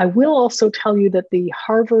 I will also tell you that the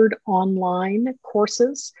Harvard online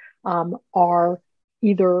courses are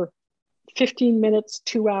either 15 minutes,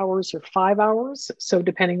 2 hours, or 5 hours. So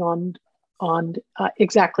depending on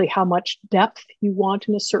exactly how much depth you want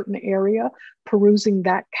in a certain area, perusing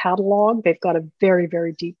that catalog, they've got a very,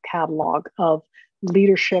 very deep catalog of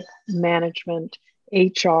leadership, management,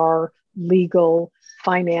 HR, legal,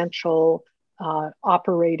 financial,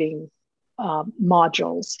 operating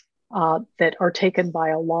modules that are taken by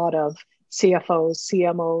a lot of CFOs,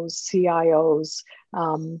 CMOs, CIOs,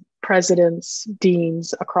 presidents,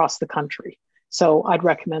 deans across the country. So I'd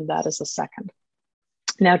recommend that as a second.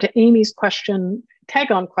 Now to Amy's question,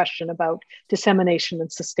 tag-on question about dissemination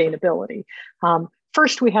and sustainability.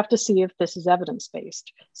 First, we have to see if this is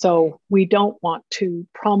evidence-based. So we don't want to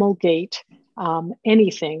promulgate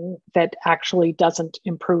anything that actually doesn't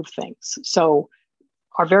improve things. So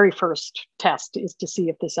our very first test is to see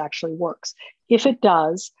if this actually works. If it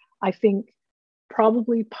does, I think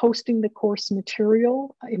probably posting the course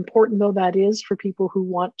material, important though that is for people who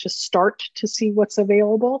want to start to see what's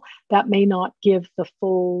available, that may not give the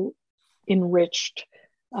full enriched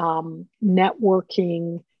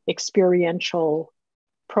networking experiential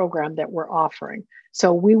program that we're offering.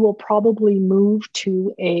 So we will probably move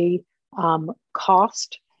to a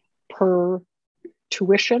cost per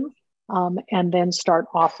tuition and then start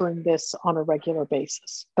offering this on a regular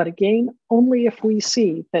basis. But again, only if we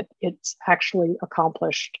see that it's actually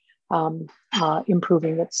accomplished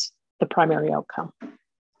improving the primary outcome.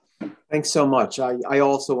 Thanks so much. I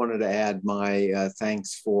also wanted to add my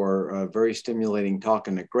thanks for a very stimulating talk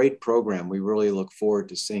and a great program. We really look forward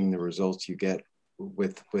to seeing the results you get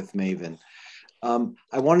with MAVEN.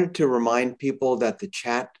 I wanted to remind people that the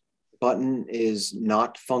chat button is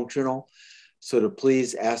not functional. So to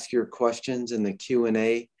please ask your questions in the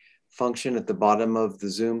Q&A function at the bottom of the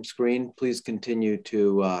Zoom screen. Please continue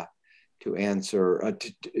to answer,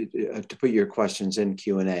 to put your questions in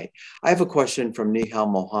Q&A. I have a question from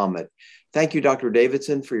Nihal Mohammed. Thank you, Dr.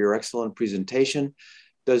 Davidson, for your excellent presentation.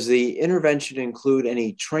 Does the intervention include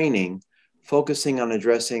any training focusing on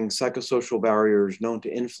addressing psychosocial barriers known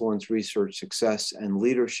to influence research success and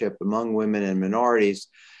leadership among women and minorities,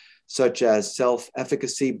 such as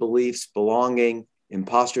self-efficacy beliefs, belonging,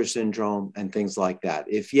 imposter syndrome, and things like that?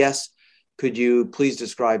 If yes, could you please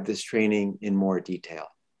describe this training in more detail?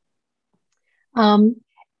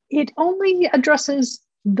 It only addresses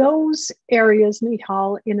those areas,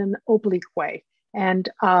 Nihal, in an oblique way. And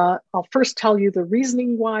I'll first tell you the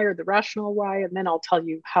reasoning why or the rationale why, and then I'll tell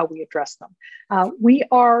you how we address them. We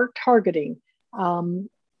are targeting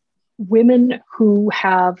women who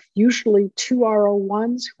have usually 2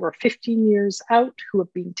 R01s, who are 15 years out, who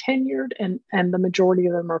have been tenured, and the majority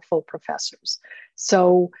of them are full professors.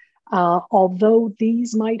 So although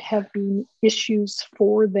these might have been issues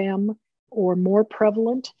for them or more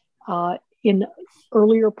prevalent in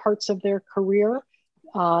earlier parts of their career,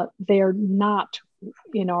 they're not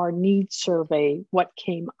in our needs survey what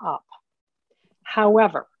came up.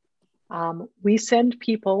 However, We send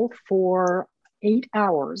people for 8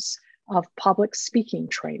 hours of public speaking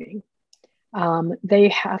training. They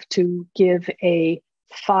have to give a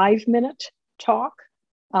 5-minute talk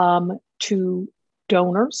to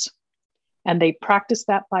donors, and they practice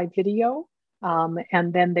that by video.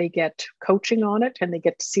 And then they get coaching on it, and they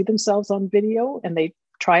get to see themselves on video, and they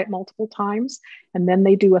try it multiple times. And then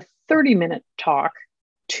they do a 30-minute talk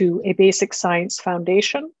to a basic science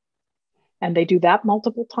foundation, and they do that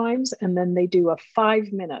multiple times. And then they do a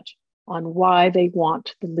 5-minute on why they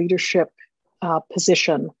want the leadership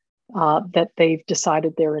position that they've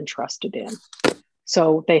decided they're interested in.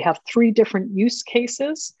 So they have 3 different use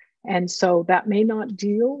cases. And so that may not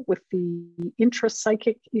deal with the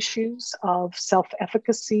intrapsychic issues of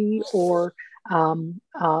self-efficacy or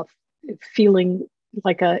feeling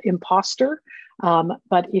like an imposter.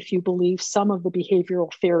 But if you believe some of the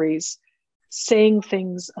behavioral theories, saying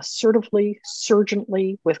things assertively,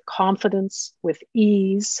 surgently, with confidence, with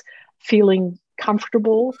ease, feeling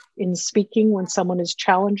comfortable in speaking when someone is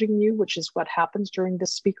challenging you, which is what happens during the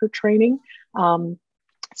speaker training,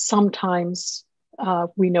 sometimes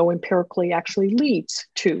we know empirically actually leads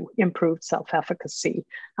to improved self-efficacy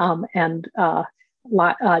and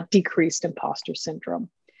decreased imposter syndrome.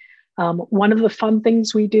 One of the fun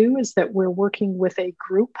things we do is that we're working with a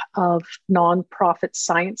group of nonprofit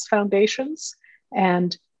science foundations,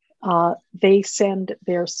 and they send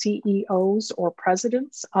their CEOs or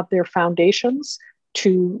presidents of their foundations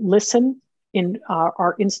to listen in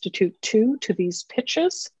our Institute 2 to these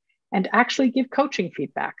pitches and actually give coaching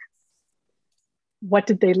feedback. What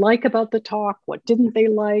did they like about the talk? What didn't they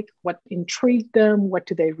like? What intrigued them? What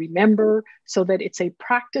do they remember? So that it's a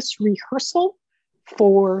practice rehearsal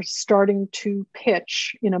for starting to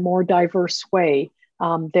pitch in a more diverse way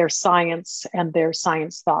their science and their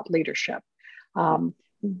science thought leadership.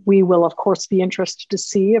 We will, of course, be interested to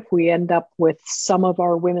see if we end up with some of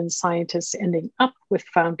our women scientists ending up with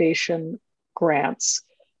foundation grants,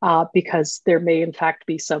 because there may, in fact,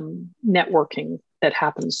 be some networking that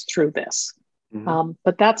happens through this. Mm-hmm.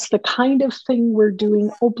 But that's the kind of thing we're doing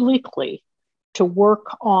obliquely to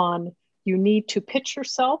work on. You need to pitch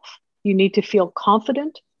yourself. You need to feel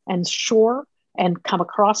confident and sure and come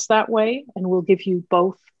across that way. And we'll give you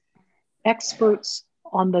both experts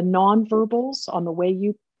on the nonverbals, on the way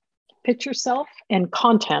you pitch yourself, and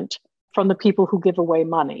content from the people who give away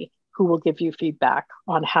money, who will give you feedback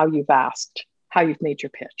on how you've asked, how you've made your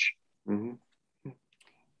pitch. Mm-hmm.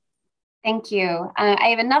 Thank you. I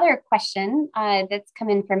have another question that's come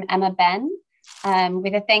in from Emma Ben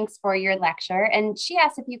with a thanks for your lecture. And she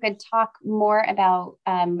asked if you could talk more about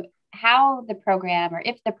how the program, or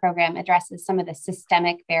if the program, addresses some of the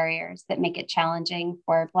systemic barriers that make it challenging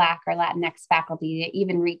for Black or Latinx faculty to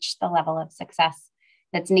even reach the level of success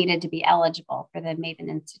that's needed to be eligible for the MAVEN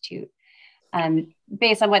Institute.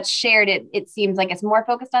 Based on what's shared, it seems like it's more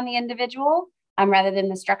focused on the individual rather than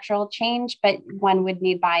the structural change, but one would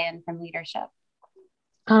need buy-in from leadership.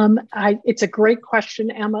 It's a great question,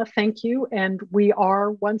 Emma. Thank you. And we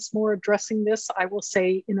are once more addressing this, I will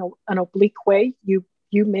say, in an oblique way.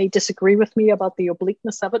 You may disagree with me about the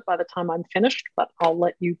obliqueness of it by the time I'm finished, but I'll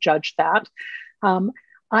let you judge that.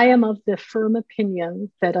 I am of the firm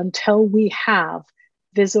opinion that until we have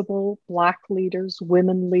visible Black leaders,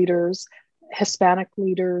 women leaders, Hispanic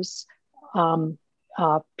leaders,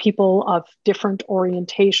 people of different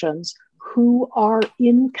orientations who are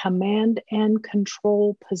in command and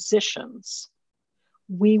control positions,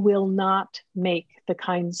 we will not make the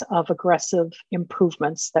kinds of aggressive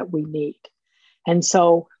improvements that we need. And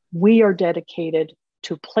so we are dedicated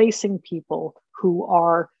to placing people who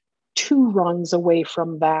are 2 rungs away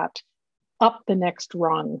from that up the next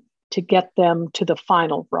rung to get them to the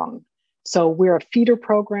final rung. So we're a feeder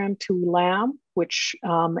program to ELAM, which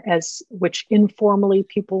informally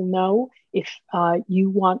people know, if you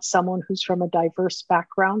want someone who's from a diverse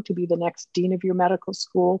background to be the next dean of your medical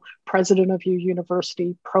school, president of your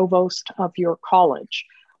university, provost of your college,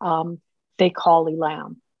 they call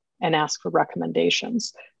ELAM and ask for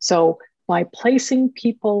recommendations. So by placing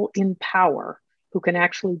people in power who can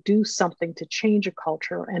actually do something to change a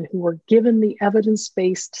culture and who are given the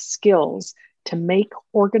evidence-based skills to make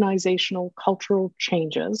organizational cultural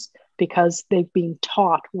changes because they've been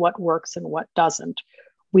taught what works and what doesn't,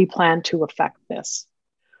 we plan to affect this.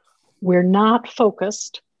 We're not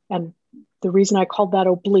focused, and the reason I called that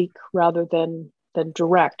oblique rather than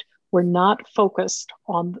direct, we're not focused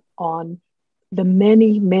on the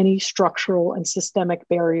many, many structural and systemic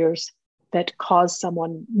barriers that cause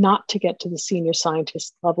someone not to get to the senior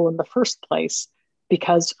scientist level in the first place,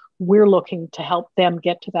 because we're looking to help them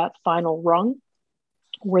get to that final rung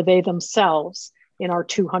where they themselves, in our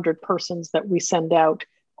 200 persons that we send out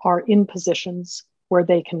are in positions where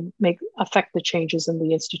they can affect the changes in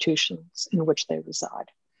the institutions in which they reside.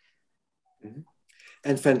 Mm-hmm.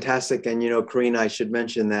 And fantastic. And, Karina, I should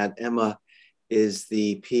mention that Emma is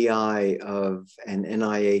the PI of an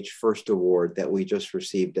NIH First Award that we just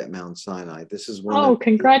received at Mount Sinai. This is one of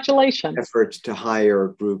congratulations. the efforts to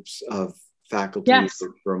hire groups of faculty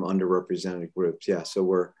from underrepresented groups. Yeah, so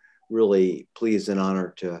we're really pleased and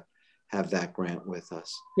honored to have that grant with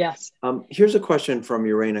us. Yes. Here's a question from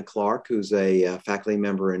Urena Clark, who's a faculty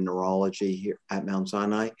member in neurology here at Mount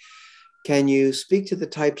Sinai. Can you speak to the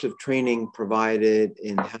types of training provided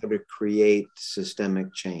in how to create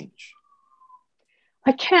systemic change?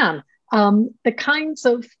 I can. The kinds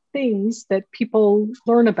of things that people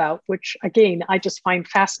learn about, which again, I just find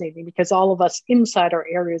fascinating because all of us inside our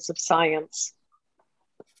areas of science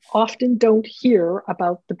often don't hear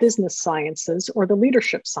about the business sciences or the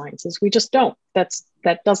leadership sciences. We just don't. That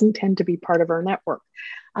doesn't tend to be part of our network.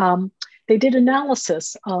 They did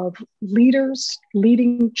analysis of leaders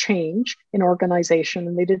leading change in organization,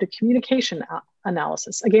 and they did a communication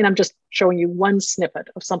analysis. Again, I'm just showing you one snippet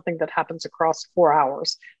of something that happens across 4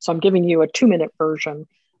 hours. So I'm giving you a 2-minute version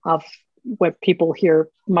of what people hear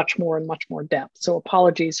much more in much more depth. So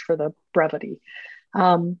apologies for the brevity.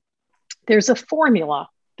 There's a formula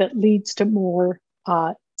that leads to more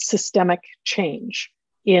systemic change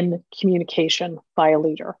in communication by a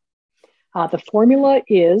leader. The formula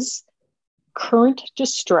is current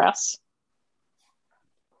distress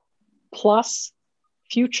plus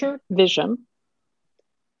future vision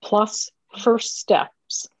plus first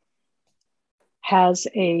steps has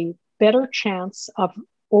a better chance of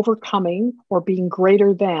overcoming or being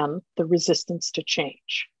greater than the resistance to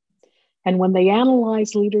change. And when they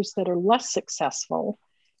analyze leaders that are less successful,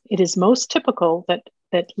 it is most typical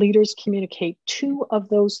that leaders communicate 2 of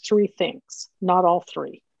those 3 things, not all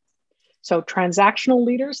 3. So transactional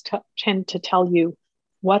leaders tend to tell you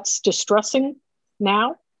what's distressing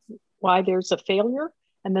now, why there's a failure,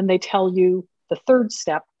 and then they tell you the 3rd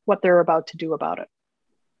step, what they're about to do about it.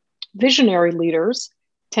 Visionary leaders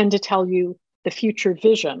tend to tell you the future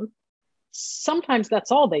vision. Sometimes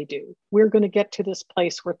that's all they do. We're going to get to this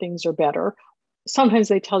place where things are better. Sometimes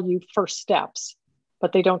they tell you first steps,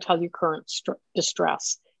 but they don't tell you current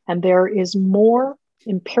distress. And there is more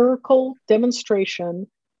empirical demonstration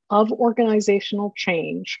of organizational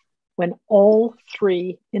change when all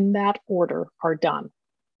 3 in that order are done.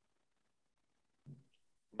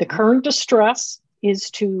 The current distress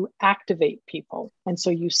is to activate people. And so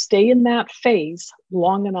you stay in that phase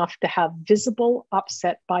long enough to have visible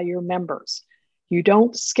upset by your members. You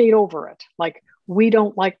don't skate over it. Like, we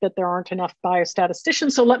don't like that there aren't enough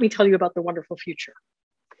biostatisticians, so let me tell you about the wonderful future.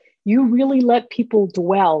 You really let people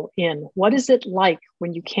dwell in what is it like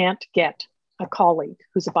when you can't get a colleague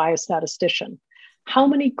who's a biostatistician? How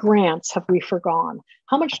many grants have we forgone?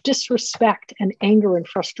 How much disrespect and anger and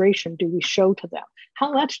frustration do we show to them?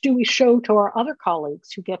 How much do we show to our other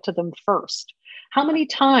colleagues who get to them first? How many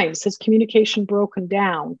times has communication broken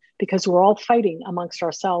down because we're all fighting amongst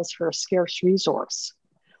ourselves for a scarce resource?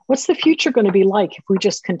 What's the future going to be like if we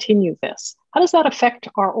just continue this? How does that affect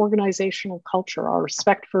our organizational culture, our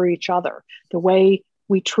respect for each other, the way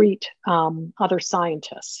we treat other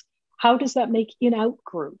scientists? How does that make in-out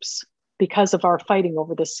groups because of our fighting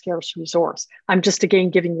over this scarce resource? I'm just, again,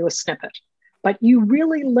 giving you a snippet. But you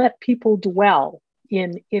really let people dwell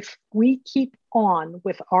in, if we keep on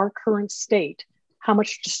with our current state, how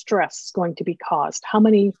much distress is going to be caused? How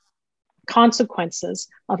many consequences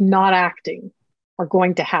of not acting are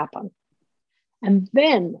going to happen? And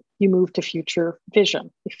then you move to future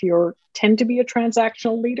vision. If you tend to be a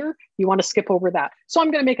transactional leader, you want to skip over that. So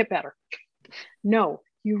I'm going to make it better. No,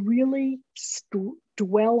 you really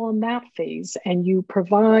dwell on that phase and you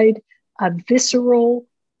provide a visceral,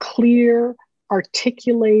 clear,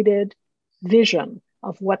 articulated vision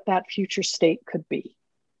of what that future state could be.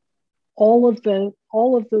 All of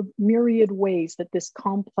the myriad ways that this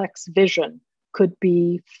complex vision could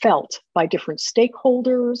be felt by different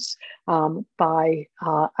stakeholders, by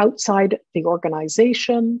outside the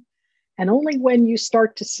organization. And only when you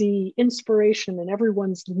start to see inspiration and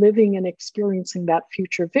everyone's living and experiencing that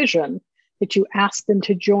future vision that you ask them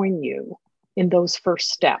to join you in those first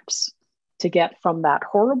steps to get from that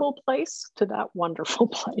horrible place to that wonderful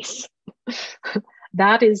place.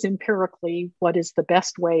 That is empirically what is the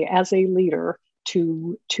best way as a leader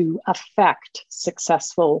to affect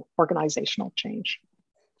successful organizational change.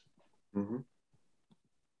 Mm-hmm.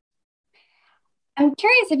 I'm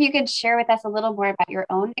curious if you could share with us a little more about your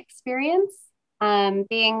own experience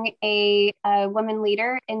being a woman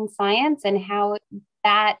leader in science and how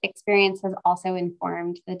that experience has also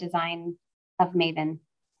informed the design of MAVEN?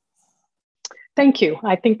 Thank you.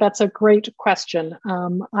 I think that's a great question.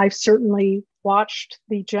 I've certainly watched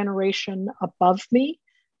the generation above me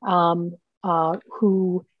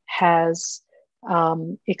who has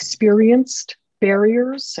experienced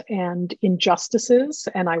barriers and injustices,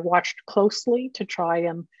 and I watched closely to try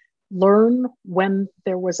and learn when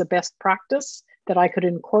there was a best practice that I could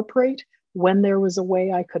incorporate, when there was a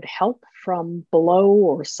way I could help from below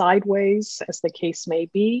or sideways, as the case may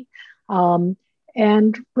be,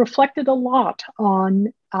 and reflected a lot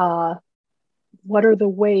on what are the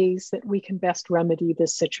ways that we can best remedy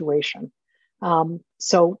this situation.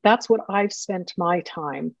 So that's what I've spent my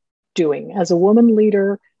time doing. As a woman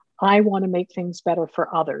leader, I want to make things better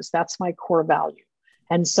for others. That's my core value.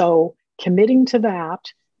 And so committing to that,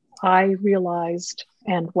 I realized,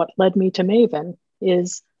 and what led me to MAVEN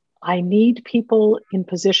is I need people in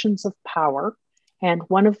positions of power. And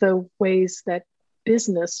one of the ways that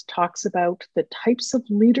business talks about the types of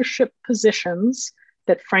leadership positions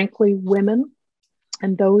that frankly women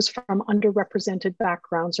and those from underrepresented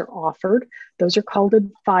backgrounds are offered, those are called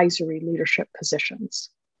advisory leadership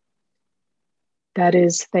positions. That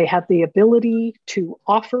is, they have the ability to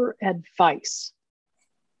offer advice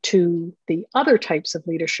to the other types of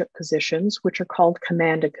leadership positions, which are called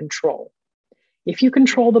command and control. If you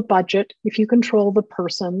control the budget, if you control the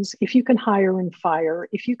persons, if you can hire and fire,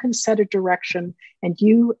 if you can set a direction and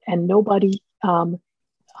you and nobody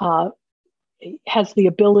has the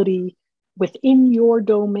ability within your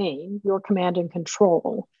domain, your command and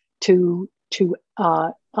control, to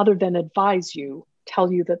other than advise you,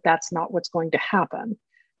 tell you that that's not what's going to happen,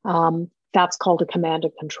 that's called a command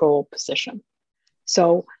and control position.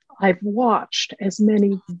 So I've watched as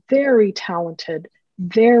many very talented,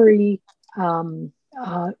 very high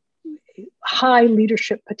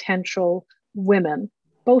leadership potential women,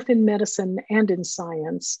 both in medicine and in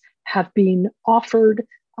science, have been offered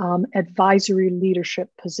advisory leadership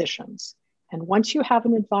positions. And once you have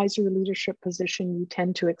an advisory leadership position, you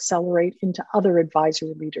tend to accelerate into other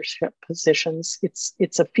advisory leadership positions.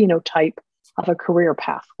 It's a phenotype of a career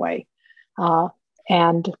pathway.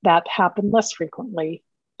 And that happened less frequently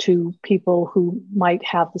to people who might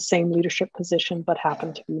have the same leadership position but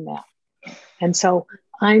happen to be men. And so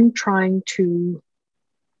I'm trying to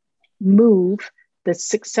move the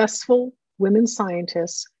successful women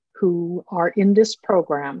scientists who are in this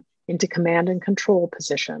program into command and control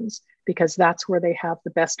positions, because that's where they have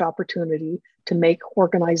the best opportunity to make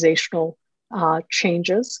organizational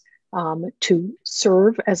changes, to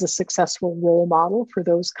serve as a successful role model for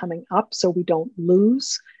those coming up, so we don't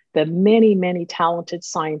lose the many, many talented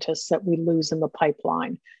scientists that we lose in the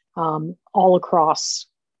pipeline, all across,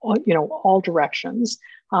 all directions.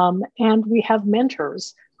 And we have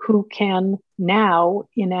mentors who can now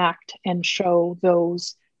enact and show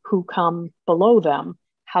those who come below them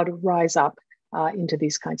how to rise up into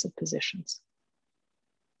these kinds of positions.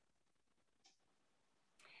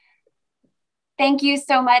 Thank you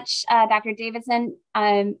so much, Dr. Davidson.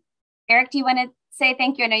 Eric, do you want to say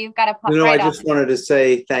thank you? I know you've got to pop No, right I just wanted to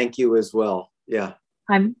say thank you as well. Yeah.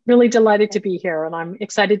 I'm really delighted to be here, and I'm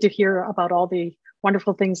excited to hear about all the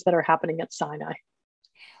wonderful things that are happening at Sinai.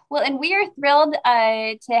 Well, and we are thrilled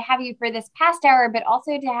to have you for this past hour, but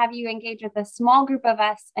also to have you engage with a small group of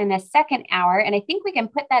us in a second hour. And I think we can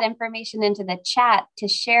put that information into the chat to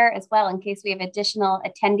share as well, in case we have additional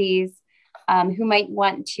attendees who might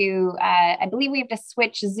want to, I believe we have to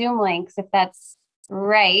switch Zoom links if that's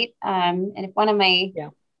right. And if one of my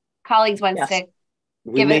colleagues wants to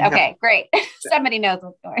give it, okay, great. Somebody knows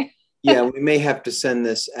what's going. Yeah, we may have to send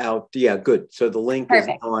this out. Yeah, good. So the link is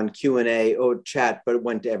on Q&A, chat, but it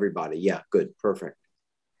went to everybody. Yeah, good. Perfect.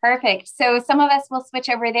 Perfect. So some of us will switch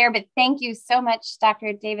over there, but thank you so much,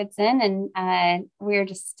 Dr. Davidson. And we're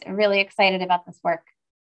just really excited about this work.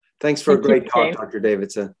 Thanks for a great talk, Dr.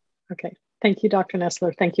 Davidson. Okay. Thank you, Dr.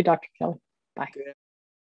 Nestler. Thank you, Dr. Kelley. Bye.